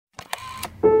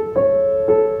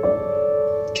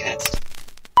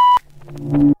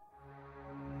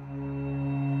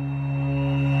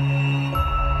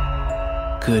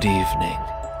Good evening,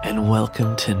 and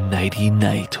welcome to Nighty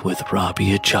Night with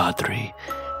Rabia Chaudhry.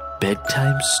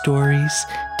 Bedtime stories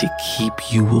to keep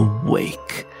you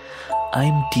awake.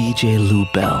 I'm DJ Lou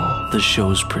Bell, the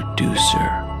show's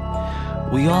producer.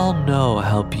 We all know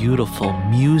how beautiful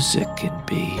music can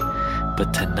be,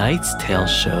 but tonight's tale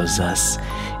shows us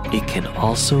it can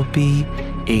also be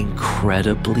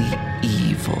incredibly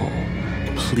evil.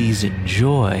 Please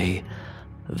enjoy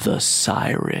the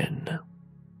Siren.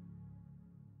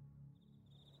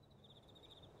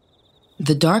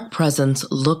 The dark presence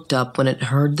looked up when it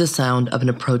heard the sound of an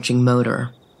approaching motor.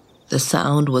 The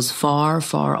sound was far,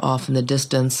 far off in the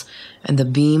distance, and the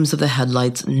beams of the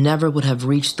headlights never would have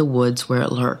reached the woods where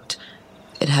it lurked.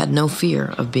 It had no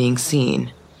fear of being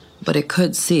seen, but it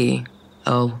could see.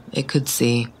 Oh, it could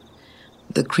see.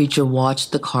 The creature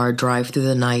watched the car drive through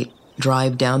the night,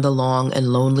 drive down the long and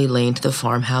lonely lane to the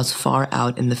farmhouse far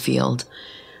out in the field.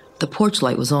 The porch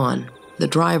light was on. The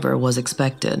driver was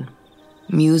expected.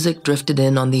 Music drifted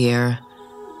in on the air,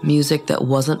 music that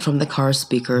wasn't from the car's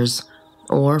speakers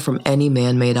or from any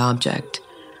man-made object.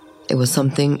 It was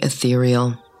something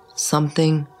ethereal,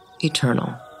 something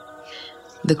eternal.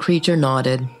 The creature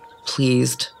nodded,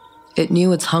 pleased. It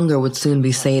knew its hunger would soon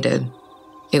be sated.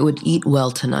 It would eat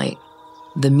well tonight.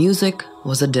 The music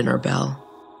was a dinner bell.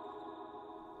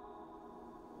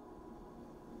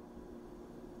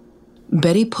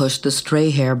 Betty pushed the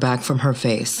stray hair back from her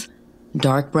face,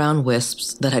 dark brown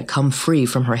wisps that had come free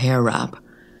from her hair wrap.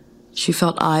 She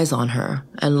felt eyes on her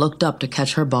and looked up to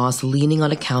catch her boss leaning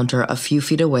on a counter a few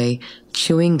feet away,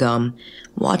 chewing gum,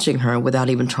 watching her without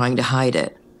even trying to hide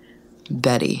it.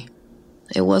 Betty.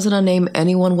 It wasn't a name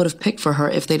anyone would have picked for her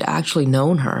if they'd actually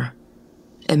known her.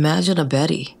 Imagine a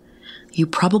Betty. You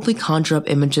probably conjure up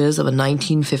images of a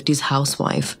 1950s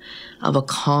housewife, of a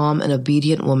calm and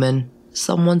obedient woman,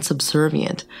 someone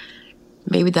subservient.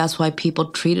 Maybe that's why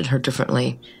people treated her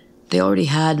differently. They already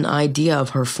had an idea of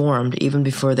her formed even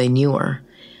before they knew her.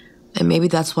 And maybe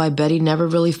that's why Betty never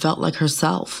really felt like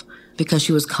herself, because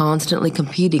she was constantly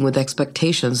competing with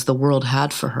expectations the world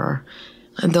had for her.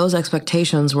 And those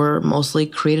expectations were mostly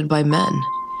created by men.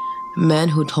 Men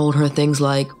who told her things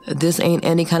like, "This ain't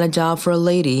any kind of job for a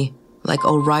lady," like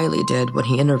O'Reilly did when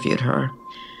he interviewed her.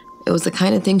 It was the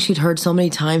kind of thing she'd heard so many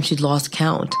times she'd lost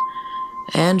count.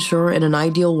 And sure, in an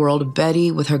ideal world,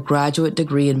 Betty, with her graduate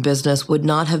degree in business, would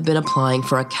not have been applying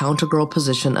for a countergirl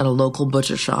position at a local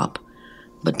butcher shop.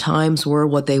 But times were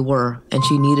what they were, and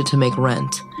she needed to make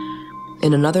rent.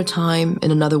 In another time,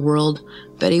 in another world,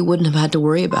 Betty wouldn't have had to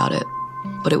worry about it.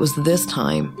 But it was this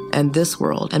time, and this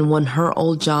world, and when her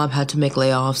old job had to make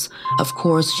layoffs, of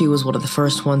course she was one of the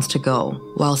first ones to go,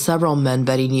 while several men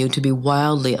Betty knew to be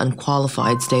wildly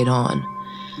unqualified stayed on.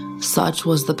 Such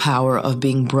was the power of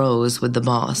being bros with the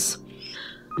boss.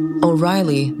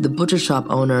 O'Reilly, the butcher shop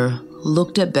owner,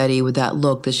 looked at Betty with that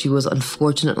look that she was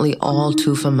unfortunately all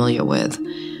too familiar with,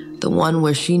 the one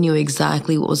where she knew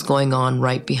exactly what was going on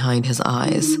right behind his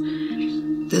eyes.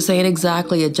 "This ain't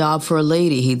exactly a job for a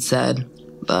lady," he'd said,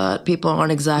 "but people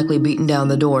aren't exactly beating down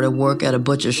the door to work at a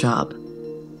butcher shop."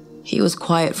 He was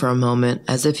quiet for a moment,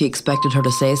 as if he expected her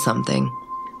to say something.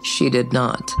 She did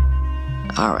not.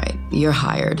 "All right, you're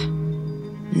hired."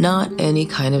 Not any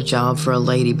kind of job for a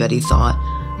lady, Betty thought,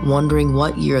 wondering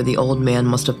what year the old man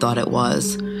must have thought it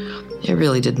was. It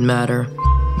really didn't matter.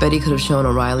 Betty could have shown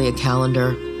O'Reilly a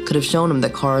calendar, could have shown him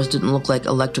that cars didn't look like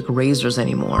electric razors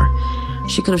anymore.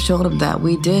 She could have shown him that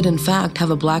we did, in fact,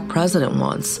 have a black president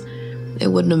once.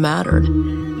 It wouldn't have mattered.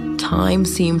 Time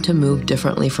seemed to move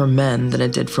differently for men than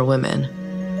it did for women.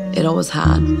 It always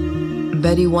had.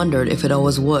 Betty wondered if it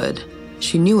always would.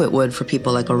 She knew it would for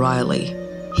people like O'Reilly.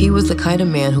 He was the kind of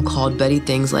man who called Betty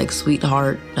things like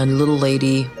sweetheart and little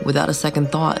lady without a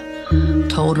second thought,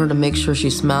 told her to make sure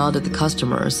she smiled at the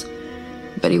customers.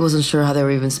 Betty wasn't sure how they were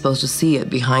even supposed to see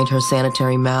it behind her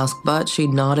sanitary mask, but she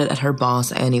nodded at her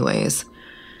boss anyways.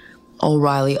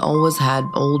 O'Reilly always had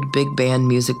old big band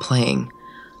music playing,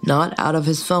 not out of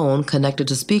his phone connected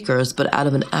to speakers, but out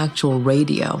of an actual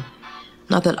radio.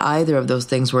 Not that either of those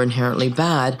things were inherently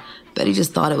bad, Betty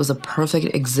just thought it was a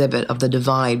perfect exhibit of the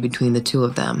divide between the two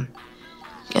of them.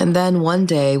 And then one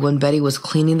day, when Betty was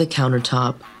cleaning the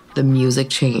countertop, the music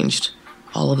changed,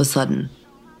 all of a sudden.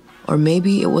 Or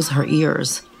maybe it was her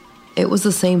ears. It was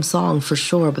the same song for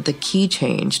sure, but the key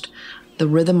changed. The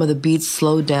rhythm of the beats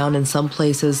slowed down in some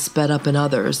places, sped up in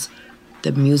others.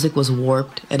 The music was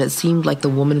warped, and it seemed like the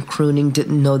woman crooning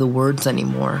didn't know the words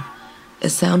anymore. It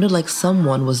sounded like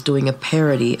someone was doing a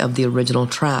parody of the original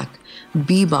track,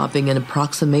 bebopping an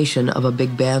approximation of a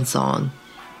big band song.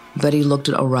 Betty looked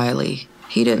at O'Reilly.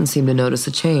 He didn't seem to notice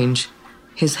a change.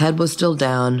 His head was still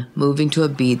down, moving to a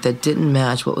beat that didn't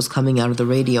match what was coming out of the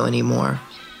radio anymore.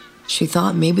 She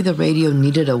thought maybe the radio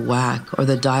needed a whack or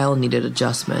the dial needed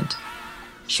adjustment.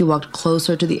 She walked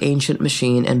closer to the ancient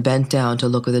machine and bent down to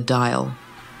look at the dial.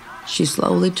 She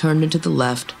slowly turned it to the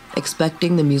left,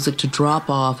 expecting the music to drop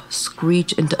off,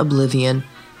 screech into oblivion,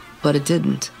 but it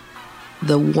didn't.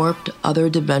 The warped,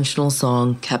 other-dimensional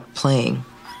song kept playing.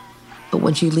 But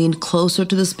when she leaned closer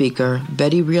to the speaker,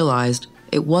 Betty realized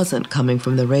it wasn't coming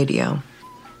from the radio.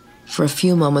 For a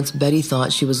few moments, Betty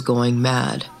thought she was going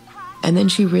mad. And then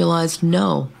she realized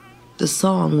no, the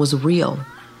song was real,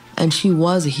 and she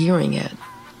was hearing it.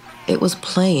 It was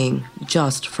playing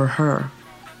just for her.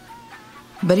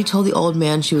 Betty told the old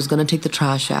man she was going to take the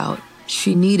trash out.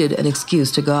 She needed an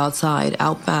excuse to go outside,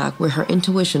 out back, where her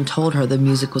intuition told her the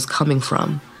music was coming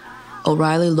from.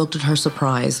 O'Reilly looked at her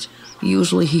surprised.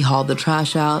 Usually he hauled the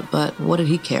trash out, but what did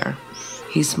he care?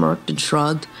 He smirked and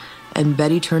shrugged, and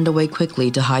Betty turned away quickly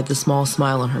to hide the small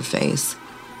smile on her face.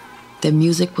 The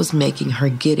music was making her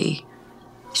giddy.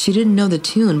 She didn't know the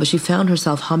tune, but she found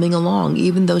herself humming along,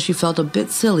 even though she felt a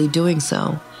bit silly doing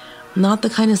so. Not the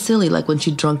kind of silly like when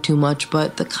she'd drunk too much,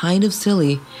 but the kind of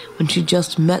silly when she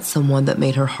just met someone that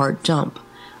made her heart jump.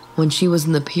 When she was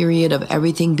in the period of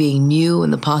everything being new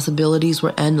and the possibilities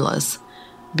were endless.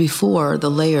 Before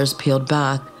the layers peeled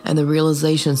back and the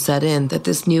realization set in that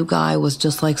this new guy was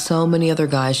just like so many other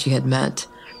guys she had met.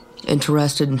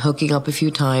 Interested in hooking up a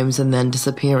few times and then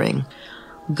disappearing.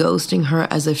 Ghosting her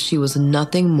as if she was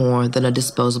nothing more than a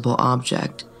disposable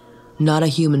object. Not a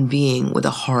human being with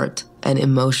a heart and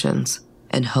emotions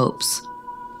and hopes.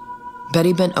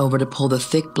 Betty bent over to pull the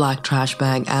thick black trash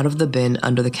bag out of the bin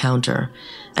under the counter.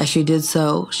 As she did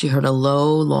so, she heard a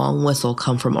low, long whistle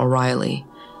come from O'Reilly.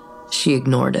 She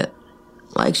ignored it.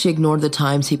 Like she ignored the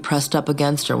times he pressed up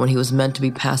against her when he was meant to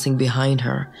be passing behind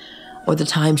her, or the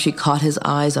times she caught his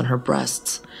eyes on her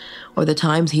breasts, or the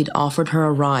times he'd offered her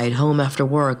a ride home after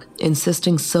work,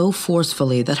 insisting so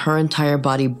forcefully that her entire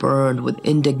body burned with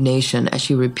indignation as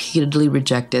she repeatedly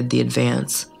rejected the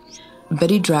advance.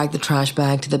 Betty dragged the trash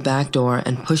bag to the back door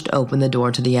and pushed open the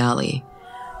door to the alley.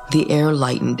 The air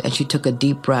lightened and she took a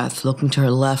deep breath, looking to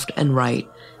her left and right,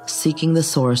 seeking the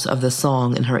source of the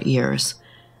song in her ears.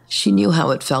 She knew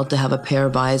how it felt to have a pair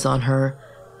of eyes on her,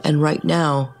 and right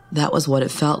now, that was what it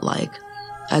felt like,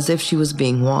 as if she was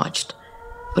being watched.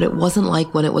 But it wasn't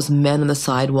like when it was men on the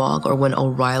sidewalk or when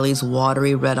O'Reilly's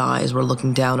watery red eyes were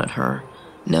looking down at her.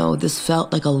 No, this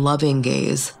felt like a loving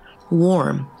gaze,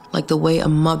 warm, like the way a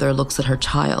mother looks at her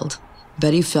child.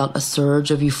 Betty felt a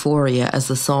surge of euphoria as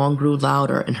the song grew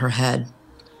louder in her head.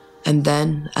 And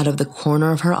then, out of the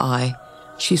corner of her eye,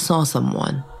 she saw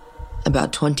someone.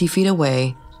 About 20 feet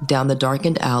away, down the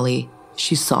darkened alley,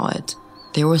 she saw it.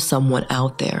 There was someone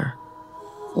out there.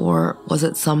 Or was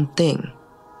it something?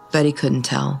 Betty couldn't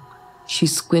tell. She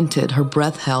squinted, her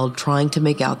breath held, trying to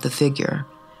make out the figure.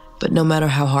 But no matter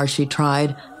how hard she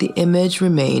tried, the image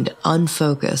remained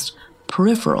unfocused,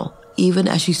 peripheral, even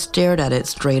as she stared at it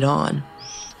straight on.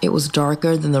 It was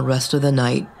darker than the rest of the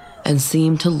night and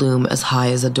seemed to loom as high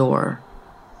as a door.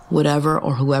 Whatever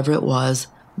or whoever it was,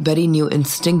 Betty knew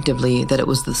instinctively that it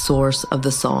was the source of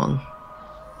the song.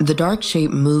 The dark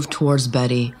shape moved towards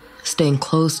Betty, staying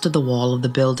close to the wall of the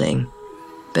building.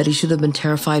 Betty should have been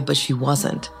terrified, but she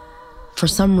wasn't. For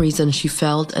some reason, she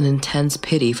felt an intense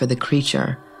pity for the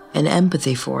creature, and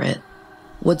empathy for it.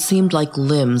 What seemed like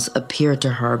limbs appeared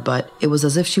to her, but it was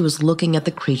as if she was looking at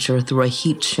the creature through a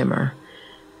heat shimmer.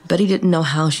 Betty didn't know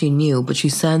how she knew, but she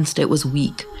sensed it was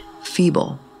weak,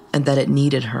 feeble, and that it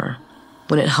needed her.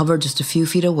 When it hovered just a few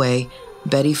feet away,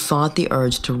 Betty fought the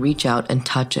urge to reach out and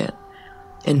touch it.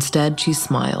 Instead, she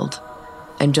smiled.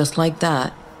 And just like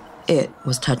that, it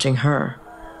was touching her.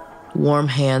 Warm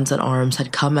hands and arms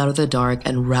had come out of the dark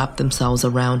and wrapped themselves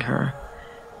around her.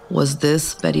 Was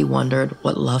this, Betty wondered,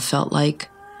 what love felt like?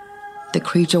 The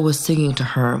creature was singing to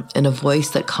her in a voice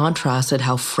that contrasted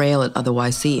how frail it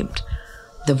otherwise seemed.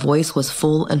 The voice was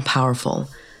full and powerful,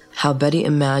 how Betty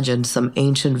imagined some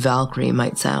ancient Valkyrie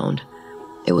might sound.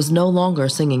 It was no longer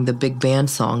singing the big band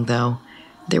song, though.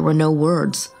 There were no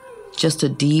words, just a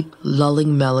deep,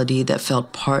 lulling melody that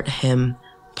felt part hymn,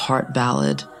 part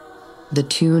ballad. The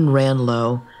tune ran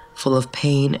low, full of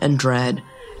pain and dread,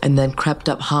 and then crept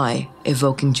up high,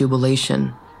 evoking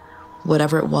jubilation.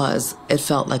 Whatever it was, it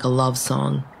felt like a love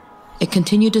song. It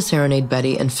continued to serenade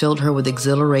Betty and filled her with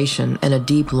exhilaration and a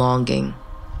deep longing.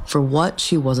 For what,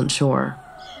 she wasn't sure.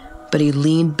 Betty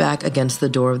leaned back against the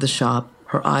door of the shop,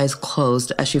 her eyes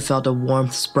closed as she felt a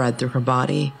warmth spread through her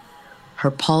body.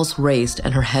 Her pulse raced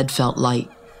and her head felt light.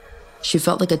 She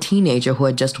felt like a teenager who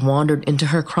had just wandered into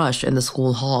her crush in the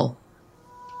school hall.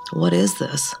 What is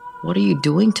this? What are you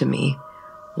doing to me?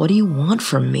 What do you want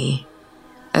from me?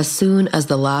 As soon as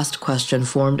the last question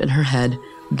formed in her head,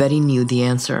 Betty knew the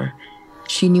answer.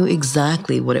 She knew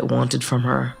exactly what it wanted from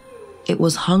her. It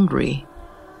was hungry.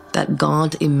 That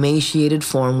gaunt, emaciated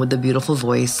form with the beautiful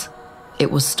voice.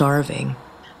 It was starving.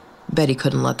 Betty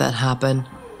couldn't let that happen.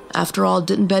 After all,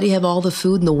 didn't Betty have all the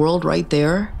food in the world right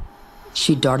there?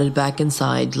 She darted back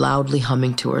inside, loudly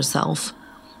humming to herself.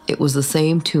 It was the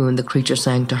same tune the creature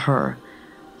sang to her,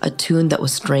 a tune that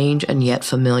was strange and yet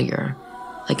familiar,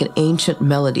 like an ancient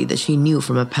melody that she knew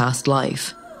from a past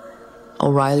life.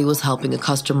 O'Reilly was helping a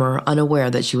customer, unaware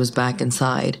that she was back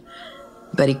inside.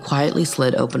 Betty quietly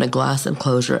slid open a glass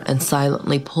enclosure and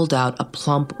silently pulled out a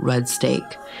plump red steak.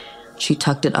 She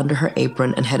tucked it under her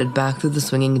apron and headed back through the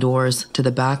swinging doors to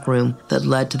the back room that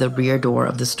led to the rear door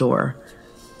of the store.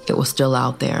 It was still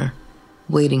out there,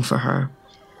 waiting for her.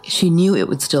 She knew it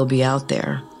would still be out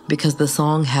there, because the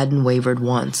song hadn't wavered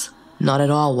once, not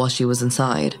at all while she was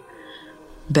inside.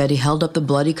 Betty held up the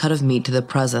bloody cut of meat to the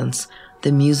presence,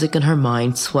 the music in her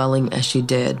mind swelling as she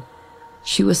did.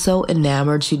 She was so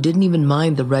enamored she didn't even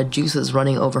mind the red juices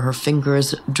running over her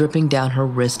fingers, dripping down her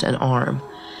wrist and arm.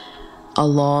 A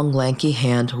long, lanky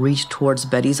hand reached towards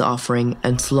Betty's offering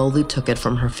and slowly took it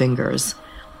from her fingers.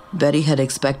 Betty had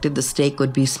expected the steak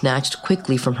would be snatched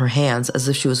quickly from her hands as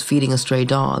if she was feeding a stray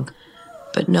dog.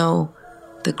 But no,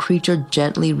 the creature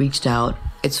gently reached out,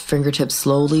 its fingertips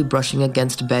slowly brushing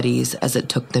against Betty's as it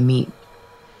took the meat.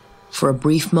 For a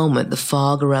brief moment, the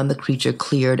fog around the creature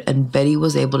cleared and Betty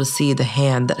was able to see the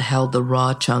hand that held the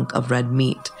raw chunk of red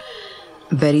meat.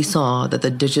 Betty saw that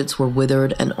the digits were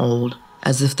withered and old,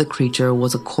 as if the creature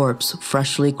was a corpse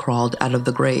freshly crawled out of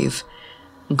the grave.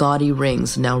 Gaudy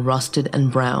rings, now rusted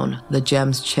and brown, the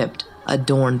gems chipped,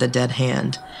 adorned the dead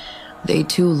hand. They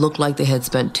too looked like they had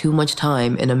spent too much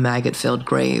time in a maggot-filled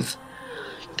grave.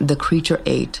 The creature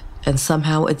ate, and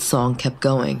somehow its song kept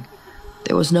going.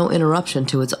 There was no interruption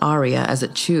to its aria as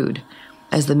it chewed.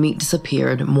 As the meat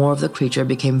disappeared, more of the creature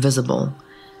became visible.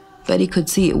 Betty could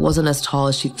see it wasn't as tall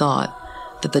as she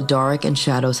thought, that the dark and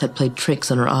shadows had played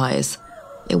tricks on her eyes.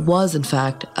 It was, in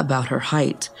fact, about her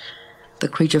height. The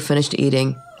creature finished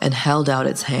eating and held out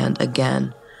its hand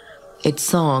again. Its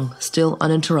song, still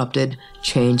uninterrupted,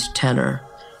 changed tenor.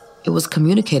 It was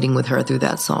communicating with her through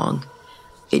that song.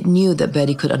 It knew that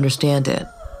Betty could understand it,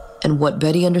 and what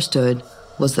Betty understood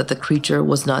was that the creature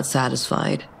was not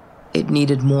satisfied. It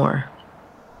needed more.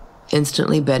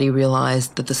 Instantly, Betty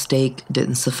realized that the steak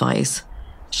didn't suffice.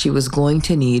 She was going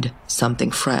to need something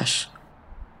fresh.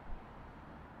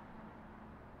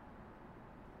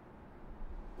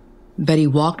 Betty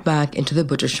walked back into the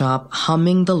butcher shop,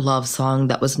 humming the love song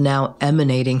that was now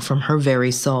emanating from her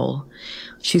very soul.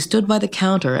 She stood by the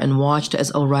counter and watched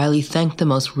as O'Reilly thanked the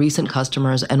most recent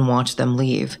customers and watched them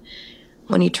leave.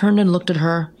 When he turned and looked at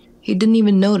her, he didn't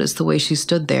even notice the way she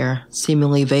stood there,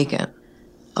 seemingly vacant.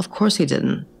 Of course he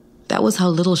didn't. That was how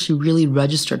little she really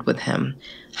registered with him,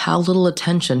 how little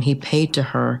attention he paid to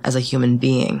her as a human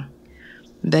being.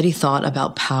 Betty thought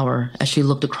about power as she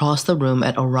looked across the room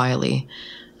at O'Reilly,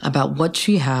 about what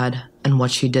she had and what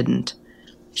she didn't.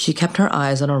 She kept her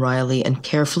eyes on O'Reilly and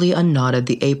carefully unknotted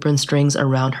the apron strings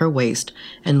around her waist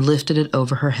and lifted it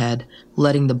over her head,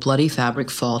 letting the bloody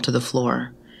fabric fall to the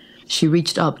floor. She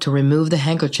reached up to remove the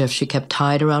handkerchief she kept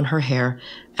tied around her hair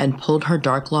and pulled her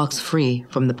dark locks free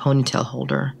from the ponytail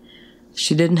holder.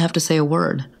 She didn't have to say a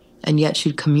word, and yet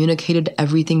she'd communicated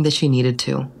everything that she needed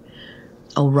to.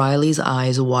 O'Reilly's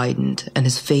eyes widened and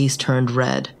his face turned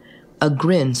red. A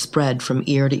grin spread from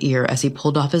ear to ear as he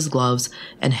pulled off his gloves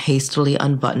and hastily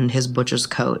unbuttoned his butcher's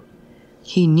coat.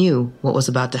 He knew what was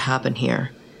about to happen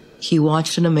here. He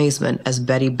watched in amazement as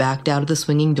Betty backed out of the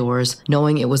swinging doors,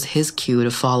 knowing it was his cue to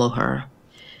follow her.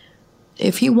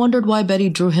 If he wondered why Betty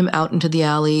drew him out into the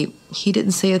alley, he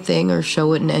didn't say a thing or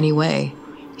show it in any way.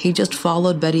 He just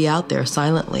followed Betty out there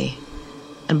silently.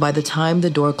 And by the time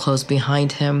the door closed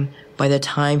behind him, by the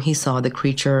time he saw the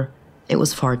creature, it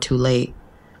was far too late.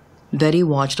 Betty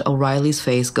watched O'Reilly's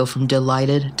face go from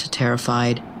delighted to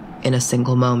terrified in a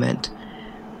single moment.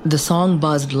 The song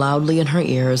buzzed loudly in her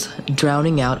ears,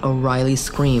 drowning out O'Reilly's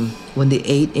scream when the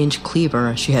 8-inch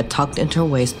cleaver she had tucked into her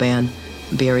waistband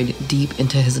buried deep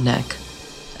into his neck.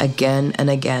 Again and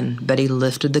again, Betty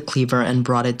lifted the cleaver and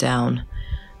brought it down.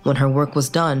 When her work was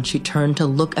done, she turned to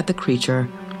look at the creature,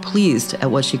 pleased at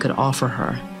what she could offer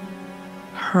her.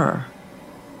 Her.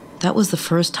 That was the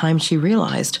first time she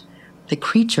realized. The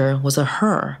creature was a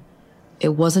her.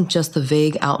 It wasn't just the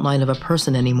vague outline of a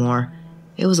person anymore.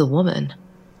 It was a woman.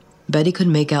 Betty could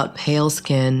make out pale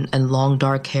skin and long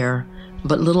dark hair,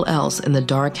 but little else in the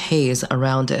dark haze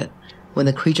around it. When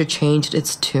the creature changed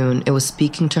its tune, it was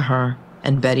speaking to her,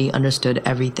 and Betty understood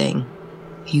everything.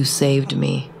 "You saved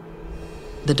me."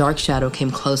 The dark shadow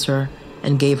came closer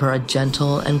and gave her a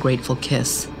gentle and grateful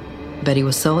kiss. Betty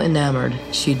was so enamored,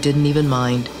 she didn't even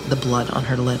mind the blood on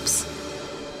her lips.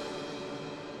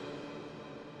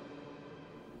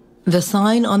 The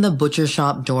sign on the butcher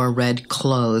shop door read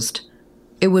 "Closed."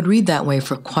 It would read that way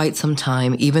for quite some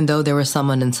time, even though there was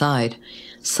someone inside,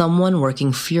 someone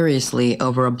working furiously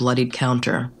over a bloodied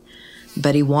counter.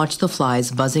 Betty watched the flies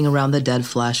buzzing around the dead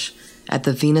flesh at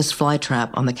the Venus flytrap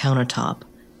on the countertop.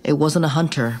 It wasn't a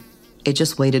hunter. It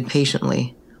just waited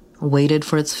patiently, waited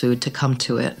for its food to come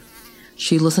to it.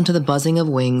 She listened to the buzzing of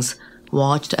wings,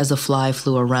 watched as the fly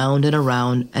flew around and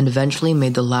around, and eventually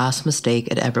made the last mistake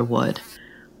it ever would.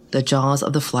 The jaws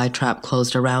of the flytrap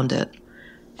closed around it,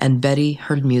 and Betty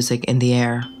heard music in the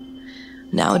air.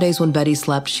 Nowadays, when Betty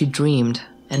slept, she dreamed,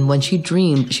 and when she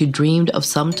dreamed of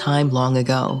some time long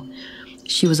ago.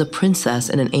 She was a princess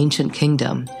in an ancient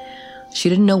kingdom. She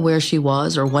didn't know where she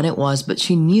was or when it was, but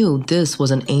she knew this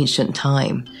was an ancient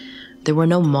time. There were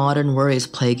no modern worries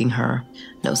plaguing her,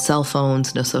 no cell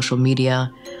phones, no social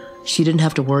media. She didn't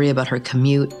have to worry about her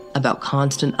commute, about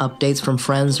constant updates from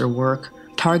friends or work,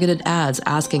 targeted ads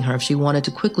asking her if she wanted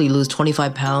to quickly lose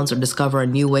 25 pounds or discover a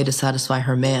new way to satisfy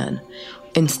her man.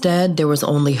 Instead, there was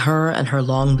only her and her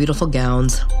long, beautiful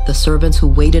gowns, the servants who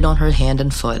waited on her hand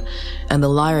and foot, and the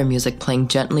lyre music playing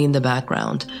gently in the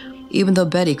background, even though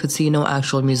Betty could see no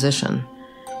actual musician.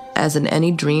 As in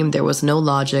any dream, there was no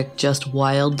logic, just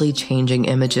wildly changing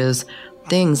images,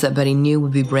 things that Betty knew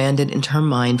would be branded into her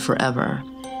mind forever.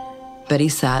 Betty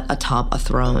sat atop a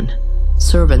throne.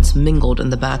 Servants mingled in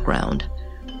the background,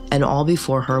 and all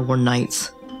before her were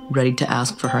knights, ready to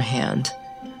ask for her hand.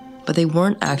 But they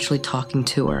weren't actually talking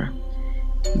to her.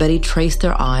 Betty traced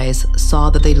their eyes, saw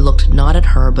that they looked not at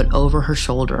her but over her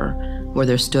shoulder, where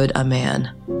there stood a man,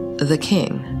 the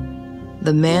king.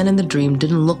 The man in the dream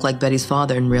didn't look like Betty's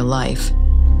father in real life.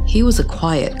 He was a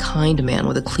quiet, kind man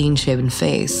with a clean-shaven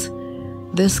face.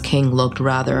 This king looked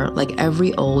rather like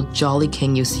every old, jolly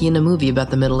king you see in a movie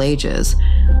about the Middle Ages.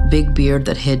 Big beard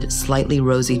that hid slightly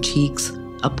rosy cheeks,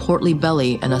 a portly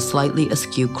belly, and a slightly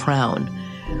askew crown.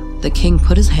 The king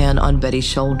put his hand on Betty's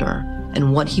shoulder,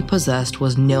 and what he possessed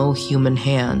was no human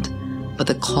hand, but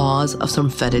the claws of some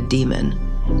fetid demon.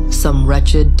 Some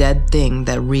wretched, dead thing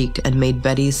that reeked and made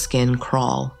Betty's skin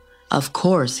crawl. "Of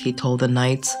course," he told the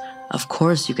knights, "of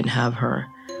course you can have her.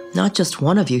 Not just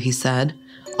one of you," he said.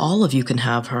 "All of you can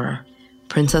have her."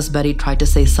 Princess Betty tried to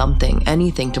say something,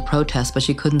 anything to protest, but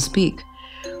she couldn't speak.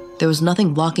 There was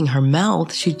nothing blocking her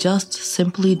mouth, she just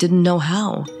simply didn't know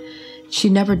how. She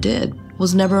never did,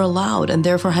 was never allowed, and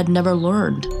therefore had never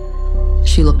learned.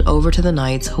 She looked over to the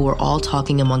knights, who were all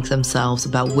talking amongst themselves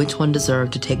about which one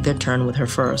deserved to take their turn with her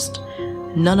first.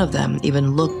 None of them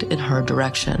even looked in her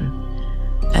direction.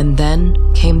 And then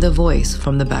came the voice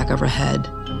from the back of her head.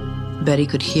 Betty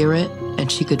could hear it,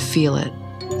 and she could feel it,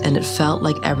 and it felt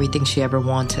like everything she ever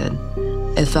wanted.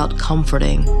 It felt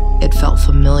comforting. It felt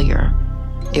familiar.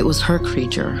 It was her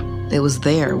creature. It was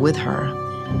there with her.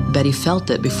 Betty felt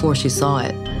it before she saw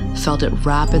it, felt it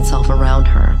wrap itself around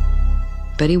her.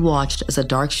 Betty watched as a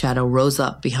dark shadow rose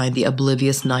up behind the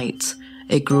oblivious knights.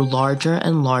 It grew larger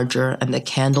and larger, and the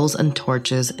candles and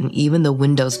torches and even the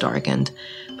windows darkened,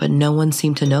 but no one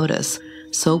seemed to notice.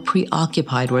 So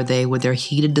preoccupied were they with their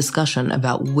heated discussion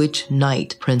about which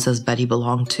knight Princess Betty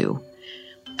belonged to.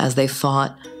 As they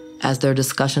fought, as their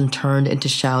discussion turned into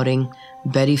shouting,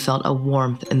 Betty felt a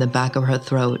warmth in the back of her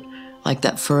throat, like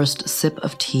that first sip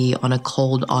of tea on a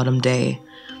cold autumn day.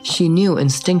 She knew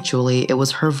instinctually it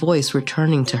was her voice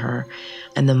returning to her,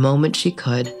 and the moment she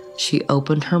could, she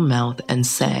opened her mouth and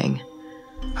sang.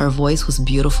 Her voice was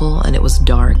beautiful and it was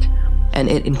dark, and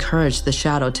it encouraged the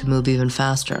shadow to move even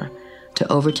faster,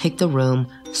 to overtake the room,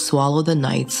 swallow the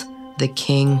knights, the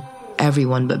king,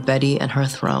 everyone but Betty and her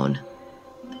throne.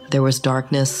 There was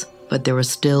darkness, but there was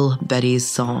still Betty's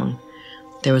song.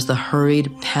 There was the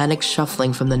hurried, panicked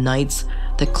shuffling from the knights,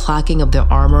 the clacking of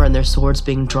their armor and their swords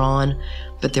being drawn,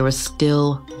 but there was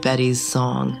still Betty's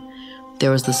song. There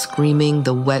was the screaming,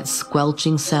 the wet,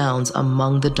 squelching sounds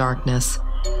among the darkness,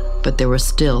 but there was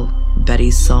still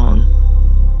Betty's song.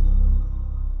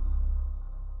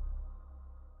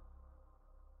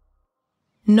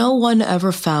 No one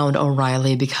ever found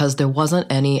O'Reilly because there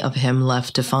wasn't any of him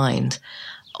left to find.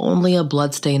 Only a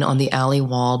bloodstain on the alley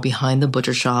wall behind the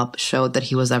butcher shop showed that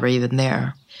he was ever even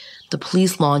there. The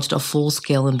police launched a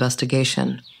full-scale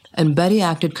investigation, and Betty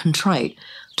acted contrite,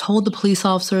 told the police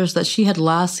officers that she had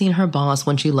last seen her boss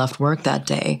when she left work that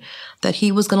day, that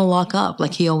he was going to lock up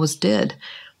like he always did.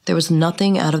 There was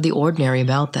nothing out of the ordinary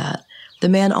about that. The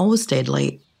man always stayed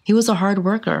late. He was a hard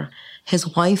worker.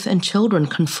 His wife and children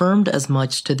confirmed as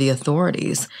much to the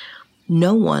authorities.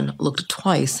 No one looked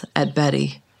twice at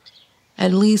Betty.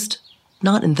 At least,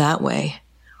 not in that way.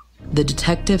 The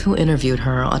detective who interviewed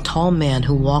her, a tall man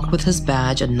who walked with his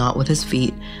badge and not with his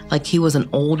feet, like he was an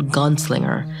old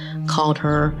gunslinger, called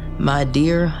her my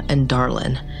dear and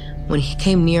darling. When he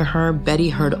came near her, Betty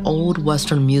heard old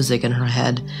Western music in her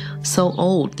head, so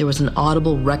old there was an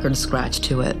audible record scratch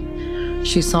to it.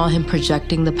 She saw him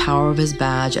projecting the power of his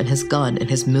badge and his gun in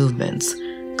his movements,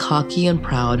 cocky and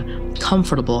proud,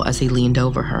 comfortable as he leaned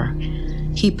over her.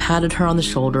 He patted her on the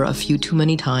shoulder a few too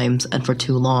many times and for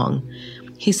too long.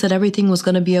 He said everything was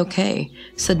going to be okay,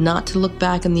 said not to look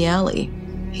back in the alley.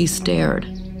 He stared.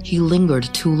 He lingered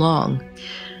too long.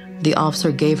 The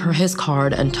officer gave her his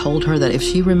card and told her that if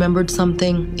she remembered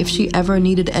something, if she ever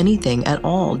needed anything at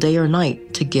all, day or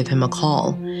night, to give him a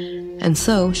call. And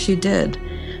so she did.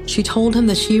 She told him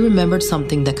that she remembered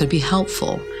something that could be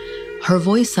helpful. Her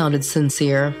voice sounded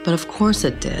sincere, but of course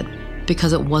it did,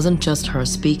 because it wasn't just her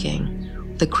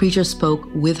speaking. The creature spoke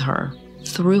with her,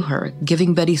 through her,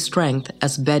 giving Betty strength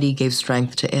as Betty gave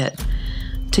strength to it.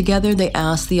 Together, they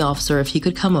asked the officer if he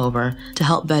could come over to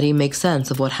help Betty make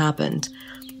sense of what happened.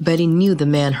 Betty knew the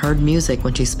man heard music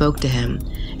when she spoke to him,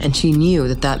 and she knew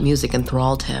that that music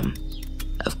enthralled him.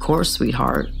 Of course,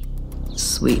 sweetheart.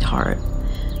 Sweetheart.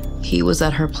 He was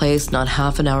at her place not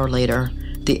half an hour later,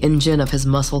 the engine of his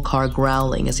muscle car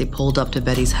growling as he pulled up to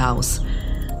Betty's house.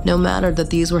 No matter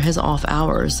that these were his off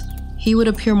hours, he would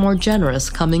appear more generous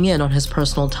coming in on his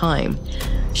personal time.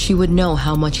 She would know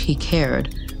how much he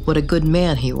cared, what a good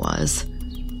man he was.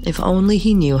 If only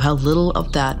he knew how little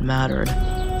of that mattered.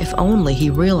 If only he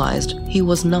realized he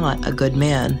was not a good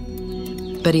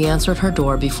man. Betty answered her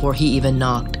door before he even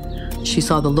knocked. She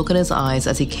saw the look in his eyes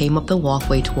as he came up the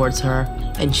walkway towards her,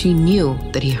 and she knew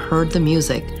that he heard the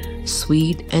music,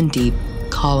 sweet and deep,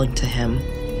 calling to him.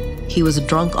 He was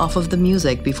drunk off of the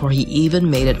music before he even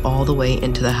made it all the way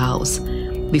into the house,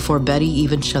 before Betty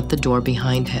even shut the door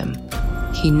behind him.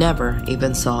 He never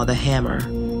even saw the hammer.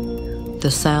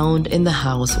 The sound in the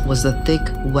house was the thick,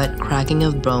 wet cracking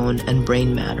of bone and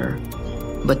brain matter.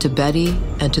 But to Betty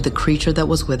and to the creature that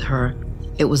was with her,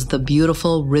 it was the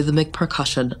beautiful rhythmic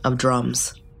percussion of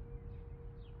drums.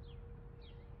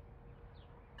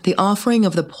 The offering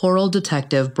of the poor old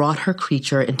detective brought her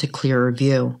creature into clearer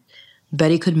view.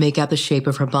 Betty could make out the shape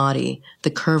of her body,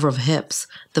 the curve of hips,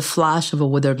 the flash of a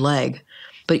withered leg.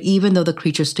 But even though the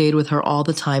creature stayed with her all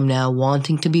the time now,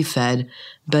 wanting to be fed,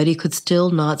 Betty could still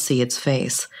not see its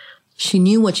face. She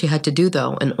knew what she had to do,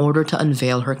 though, in order to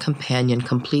unveil her companion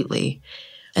completely.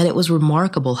 And it was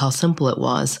remarkable how simple it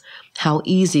was, how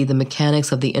easy the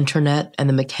mechanics of the internet and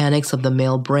the mechanics of the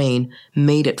male brain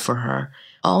made it for her.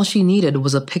 All she needed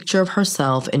was a picture of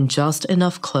herself in just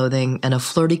enough clothing and a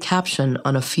flirty caption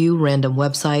on a few random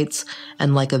websites,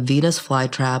 and like a Venus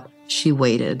flytrap, she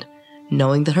waited,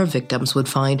 knowing that her victims would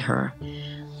find her.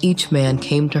 Each man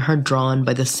came to her drawn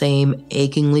by the same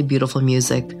achingly beautiful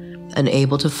music and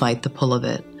able to fight the pull of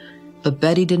it. But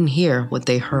Betty didn't hear what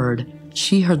they heard.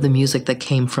 She heard the music that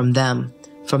came from them,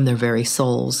 from their very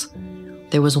souls.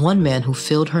 There was one man who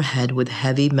filled her head with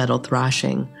heavy metal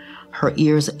thrashing. Her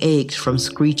ears ached from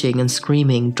screeching and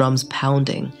screaming, drums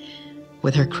pounding.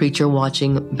 With her creature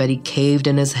watching, Betty caved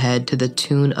in his head to the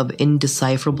tune of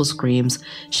indecipherable screams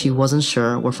she wasn't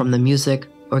sure were from the music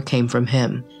or came from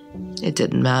him. It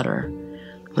didn't matter.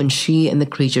 When she and the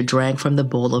creature drank from the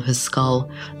bowl of his skull,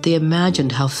 they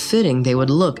imagined how fitting they would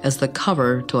look as the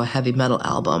cover to a heavy metal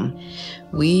album.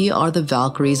 We are the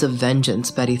Valkyries of vengeance,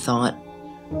 Betty thought.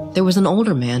 There was an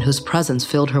older man whose presence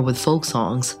filled her with folk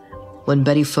songs. When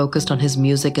Betty focused on his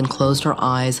music and closed her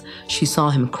eyes, she saw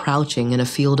him crouching in a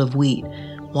field of wheat,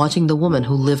 watching the woman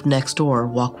who lived next door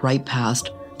walk right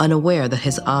past, unaware that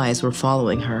his eyes were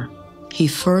following her. He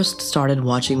first started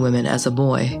watching women as a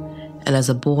boy, and as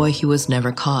a boy he was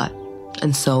never caught,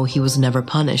 and so he was never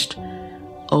punished.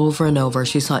 Over and over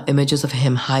she saw images of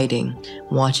him hiding,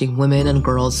 watching women and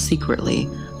girls secretly,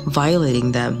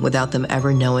 violating them without them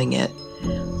ever knowing it.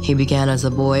 He began as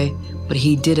a boy, but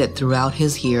he did it throughout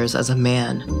his years as a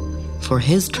man. For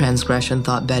his transgression,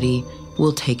 thought Betty,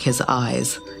 will take his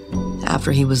eyes.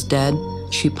 After he was dead,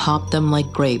 she popped them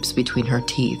like grapes between her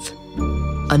teeth.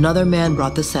 Another man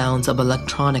brought the sounds of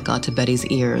electronica to Betty's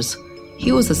ears.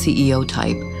 He was a CEO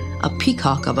type, a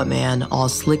peacock of a man, all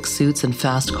slick suits and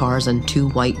fast cars and 2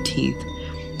 white teeth.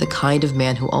 The kind of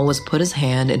man who always put his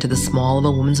hand into the small of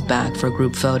a woman's back for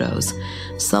group photos.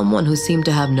 Someone who seemed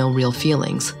to have no real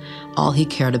feelings. All he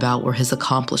cared about were his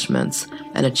accomplishments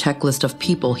and a checklist of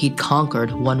people he'd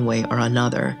conquered one way or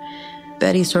another.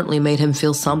 Betty certainly made him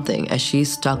feel something as she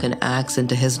stuck an axe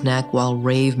into his neck while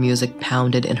rave music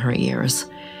pounded in her ears.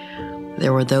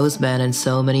 There were those men and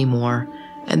so many more,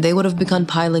 and they would have begun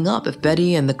piling up if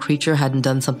Betty and the creature hadn't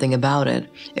done something about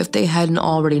it, if they hadn't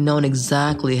already known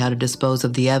exactly how to dispose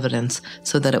of the evidence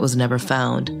so that it was never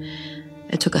found.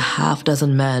 It took a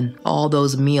half-dozen men, all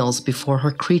those meals before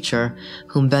her creature,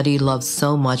 whom Betty loved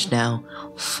so much now,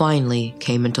 finally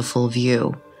came into full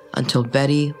view, until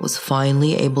Betty was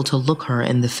finally able to look her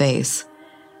in the face.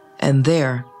 And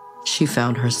there, she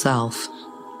found herself.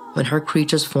 When her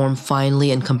creature's form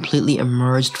finally and completely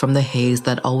emerged from the haze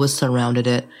that always surrounded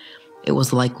it, it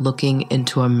was like looking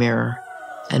into a mirror.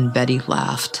 And Betty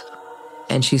laughed.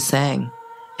 And she sang.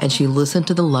 And she listened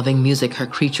to the loving music her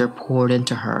creature poured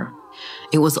into her.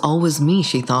 It was always me,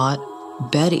 she thought.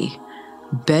 Betty.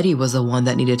 Betty was the one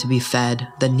that needed to be fed,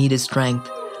 that needed strength.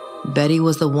 Betty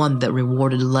was the one that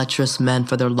rewarded lecherous men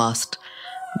for their lust.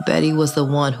 Betty was the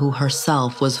one who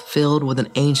herself was filled with an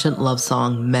ancient love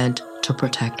song meant to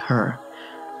protect her.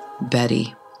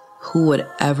 Betty. Who would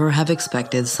ever have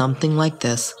expected something like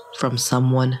this from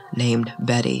someone named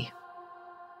Betty?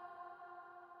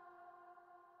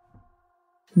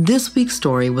 This week's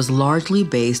story was largely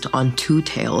based on two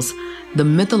tales, the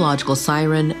mythological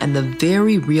Siren and the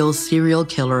very real serial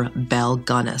killer Belle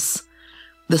Gunness.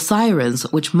 The Sirens,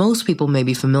 which most people may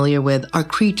be familiar with, are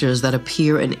creatures that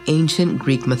appear in ancient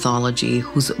Greek mythology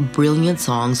whose brilliant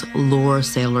songs lure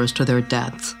sailors to their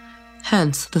deaths.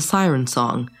 Hence, the Siren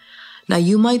song. Now,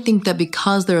 you might think that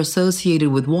because they're associated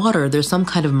with water, they're some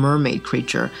kind of mermaid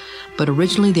creature, but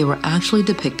originally they were actually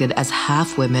depicted as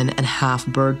half women and half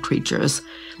bird creatures.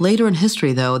 Later in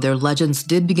history, though, their legends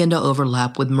did begin to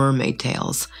overlap with mermaid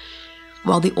tales.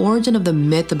 While the origin of the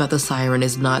myth about the siren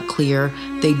is not clear,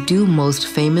 they do most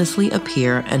famously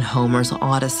appear in Homer's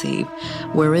Odyssey,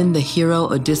 wherein the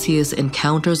hero Odysseus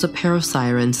encounters a pair of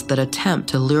sirens that attempt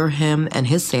to lure him and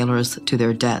his sailors to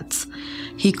their deaths.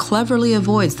 He cleverly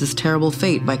avoids this terrible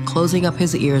fate by closing up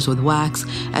his ears with wax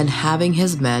and having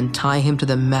his men tie him to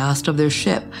the mast of their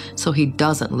ship so he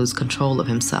doesn't lose control of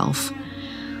himself.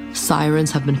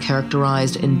 Sirens have been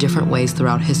characterized in different ways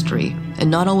throughout history,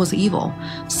 and not always evil.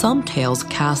 Some tales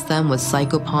cast them with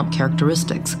psychopomp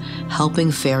characteristics,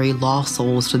 helping ferry lost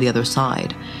souls to the other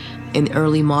side. In the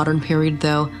early modern period,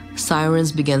 though,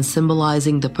 sirens began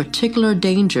symbolizing the particular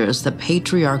dangers that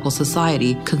patriarchal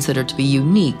society considered to be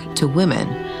unique to women.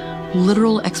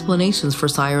 Literal explanations for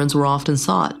sirens were often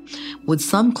sought, with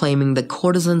some claiming that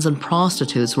courtesans and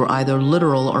prostitutes were either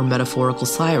literal or metaphorical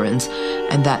sirens,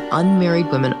 and that unmarried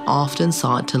women often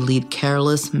sought to lead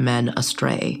careless men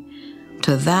astray.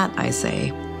 To that, I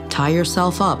say, tie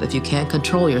yourself up if you can't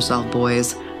control yourself,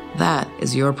 boys. That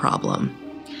is your problem.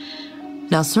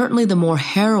 Now, certainly the more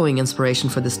harrowing inspiration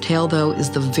for this tale, though, is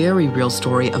the very real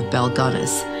story of Belle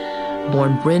Gunness.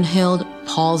 Born Brynhild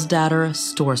Paulsdatter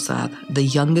Storseth, the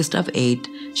youngest of 8,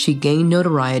 she gained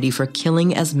notoriety for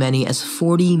killing as many as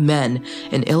 40 men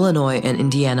in Illinois and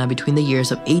Indiana between the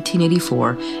years of 1884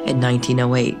 and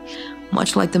 1908.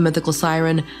 Much like the mythical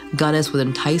siren, Gunness would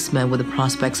entice men with the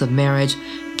prospects of marriage,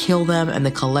 kill them, and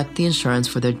then collect the insurance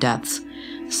for their deaths.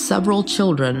 Several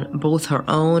children, both her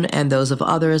own and those of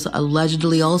others,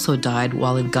 allegedly also died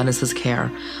while in Gunness's care,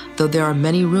 though there are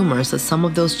many rumors that some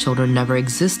of those children never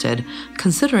existed,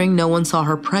 considering no one saw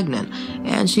her pregnant,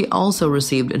 and she also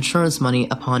received insurance money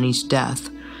upon each death.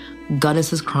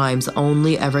 Gunness's crimes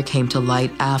only ever came to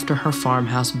light after her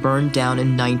farmhouse burned down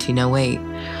in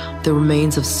 1908. The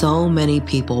remains of so many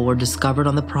people were discovered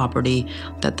on the property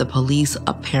that the police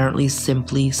apparently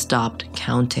simply stopped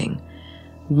counting.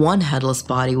 One headless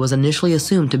body was initially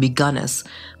assumed to be Gunness,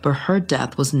 but her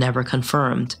death was never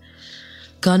confirmed.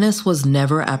 Gunness was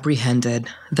never apprehended,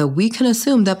 though we can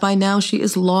assume that by now she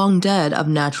is long dead of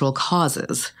natural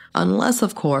causes, unless,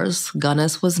 of course,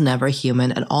 Gunness was never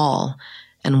human at all,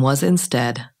 and was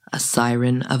instead a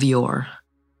siren of yore.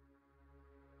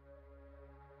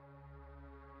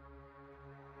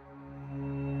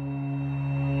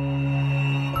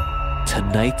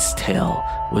 Tonight's tale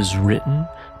was written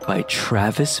by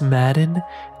Travis Madden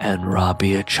and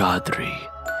Rabia Chaudhry.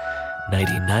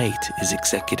 Nighty Night is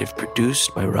executive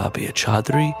produced by Rabia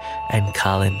Chaudhry and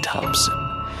Colin Thompson.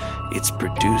 It's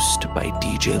produced by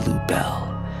DJ Lou Bell.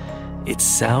 It's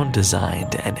sound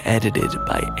designed and edited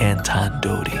by Anton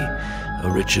Doty.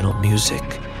 Original music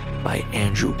by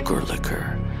Andrew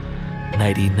Gerlicher.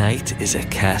 Nighty Night is a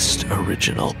Cast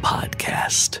original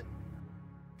podcast.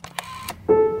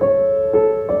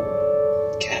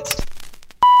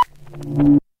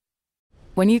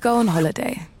 When you go on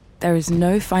holiday, there is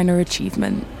no finer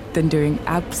achievement than doing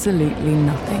absolutely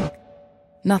nothing.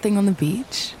 Nothing on the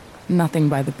beach, nothing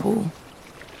by the pool,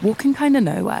 walking kind of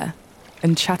nowhere,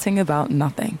 and chatting about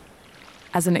nothing.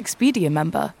 As an Expedia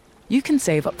member, you can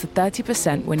save up to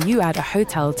 30% when you add a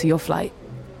hotel to your flight,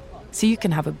 so you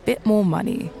can have a bit more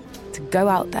money to go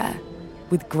out there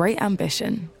with great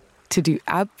ambition to do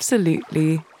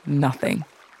absolutely nothing.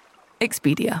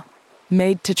 Expedia,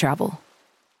 made to travel.